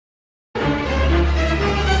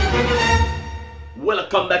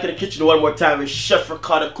Welcome back in the kitchen one more time with Chef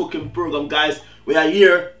Ricardo cooking program, guys. We are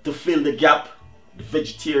here to fill the gap, the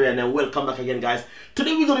vegetarian, and welcome back again, guys.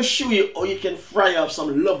 Today we're going to show you how you can fry up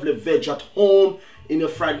some lovely veg at home in your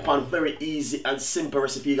frying pan. Very easy and simple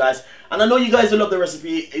recipe, guys. And I know you guys will love the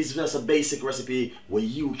recipe. It's just a basic recipe where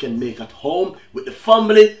you can make at home with the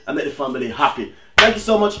family and make the family happy. Thank you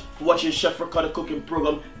so much for watching Chef Ricardo cooking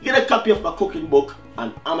program. Get a copy of my cooking book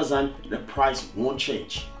on Amazon. The price won't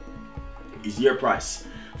change. It's your price.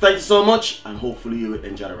 Thank you so much, and hopefully you will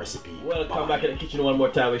enjoy the recipe. Welcome back in the kitchen one more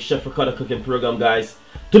time with Chef Ricardo cooking program, guys.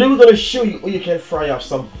 Today we're going to show you how you can fry up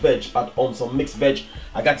some veg at home, some mixed veg.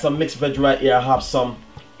 I got some mixed veg right here. I have some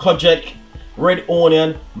kojak, red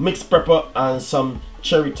onion, mixed pepper, and some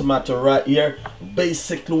cherry tomato right here.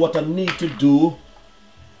 Basically what I need to do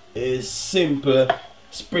is simple,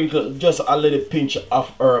 sprinkle just a little pinch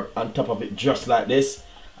of herb on top of it, just like this.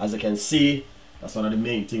 As you can see, that's one of the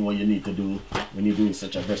main things what you need to do when you're doing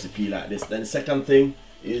such a recipe like this. Then the second thing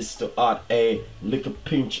is to add a little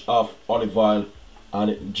pinch of olive oil on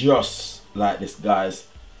it, just like this, guys.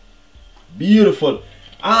 Beautiful.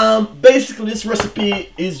 Basically this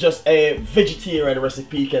recipe is just a vegetarian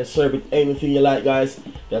recipe. You can serve it anything you like, guys.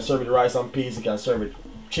 You can serve it rice and peas, you can serve it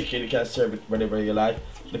chicken, you can serve it whatever you like.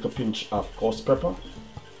 Little pinch of coarse pepper,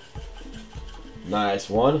 nice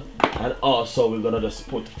one. And also we're gonna just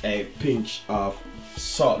put a pinch of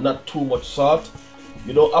salt, not too much salt.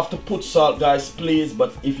 You don't have to put salt, guys, please,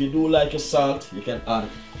 but if you do like your salt, you can add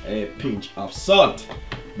a pinch of salt,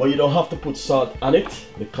 but you don't have to put salt on it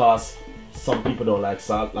because some people don't like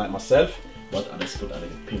salt, like myself, but I just put a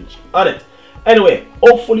little pinch on it. Anyway,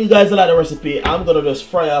 hopefully you guys like the recipe. I'm gonna just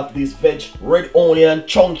fry off this veg, red onion,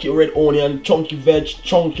 chunky veg,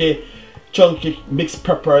 chunky mixed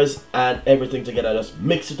peppers and everything together. Just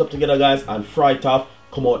mix it up together, guys, and fry it off.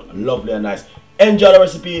 Come out lovely and nice. Enjoy the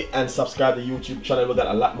recipe and subscribe to the YouTube channel. We got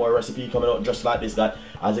a lot more recipe coming out just like this, guys.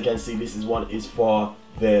 As you can see, this one is for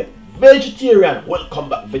the vegetarian. Welcome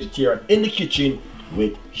back, vegetarian in the kitchen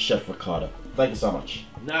with Chef Ricardo. Thank you so much.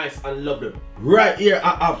 Nice and lovely. Right here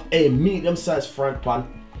I have a medium-sized frying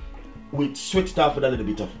pan with switched off with a little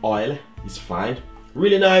bit of oil. It's fine.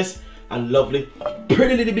 Really nice and lovely.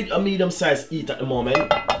 Pretty little bit of medium-sized heat at the moment.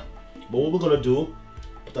 But what we're gonna do,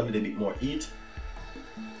 put a little bit more heat.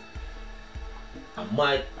 I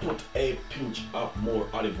might put a pinch of more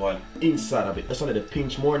olive oil inside of it. Just a little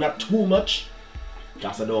pinch more, not too much,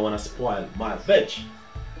 because I don't want to spoil my veg.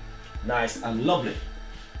 Nice and lovely.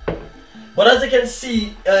 But as you can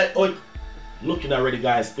see, looking already,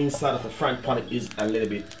 guys, inside of the frying pan is a little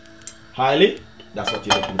bit highly. That's what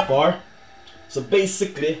you're looking for. So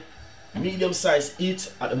basically, medium-sized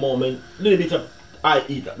heat at the moment, a little bit of high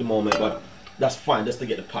heat at the moment, but that's fine just to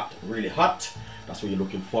get the pot really hot. That's what you're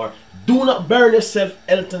looking for. Do not burn yourself.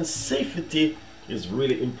 Health and safety is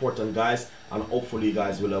really important, guys, and hopefully you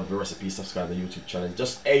guys will love the recipe. Subscribe to the YouTube channel. It's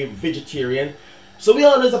just a vegetarian, so we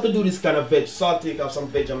always have to do this kind of veg. So I'll take off some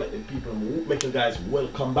veg and make the people, make you guys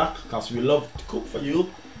welcome back, because we love to cook for you.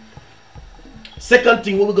 Second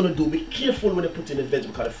thing, what we're gonna do, be careful when you put in the veg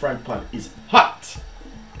because the frying pan is hot.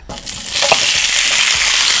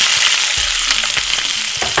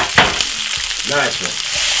 Nice one.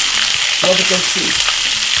 So as you can see,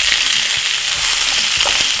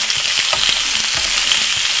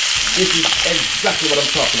 this is exactly what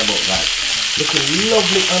I'm talking about, guys. Looking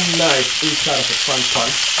lovely and nice inside of the frying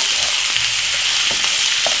pan.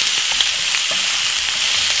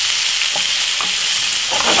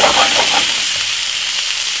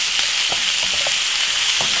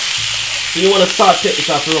 So you want to saute this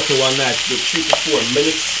after roughly one night, do 3 to 4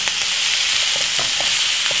 minutes.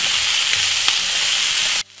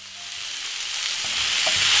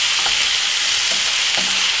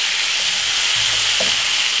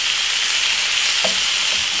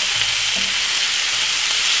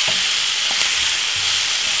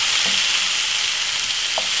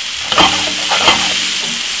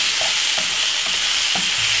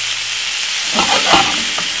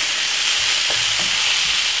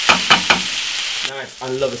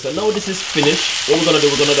 And love it. So now this is finished. What we're gonna do,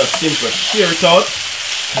 we're gonna just simply shear it out,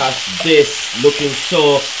 because this looking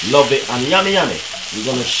so lovely and yummy. We're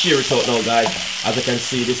gonna shear it out now, guys. As you can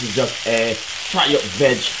see, this is just a fry up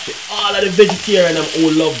veg. For all of the vegetarian who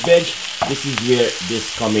love veg, this is where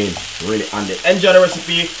this come in really handy. Enjoy the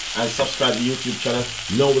recipe and subscribe to the YouTube channel.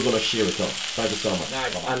 Now we're gonna shear it out. Thank you so much.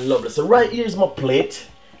 Nice and lovely. So right here is my plate,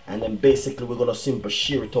 and then basically we're gonna simply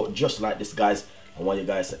shear it out just like this, guys. I want you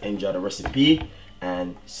guys to enjoy the recipe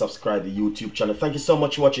and subscribe to the YouTube channel. Thank you so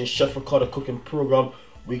much for watching Chef Ricardo cooking program.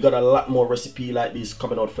 We got a lot more recipe like this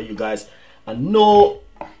coming out for you guys. And no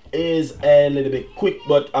is a little bit quick,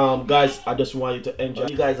 but guys, I just want you to enjoy.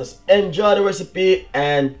 You guys just enjoy the recipe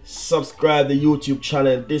and subscribe the YouTube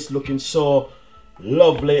channel. This looking so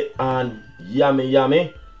lovely and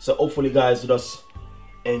yummy. So hopefully guys just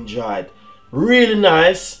enjoy it. Really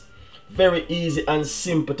nice, very easy and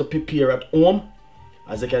simple to prepare at home.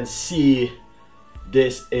 As you can see,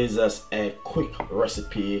 this is just a quick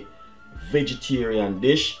recipe vegetarian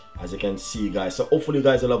dish, as you can see guys. So hopefully you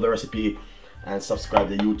guys love the recipe and subscribe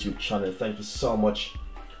to the YouTube channel. Thank you so much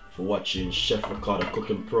for watching Chef Ricardo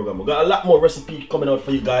cooking program. We got a lot more recipe coming out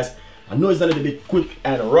for you guys. I know it's a little bit quick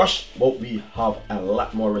and rushed, but we have a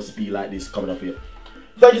lot more recipe like this coming up for you.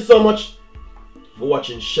 Thank you so much for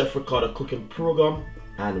watching Chef Ricardo cooking program,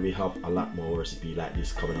 and we have a lot more recipe like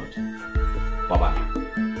this coming out. Bye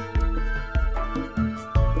bye.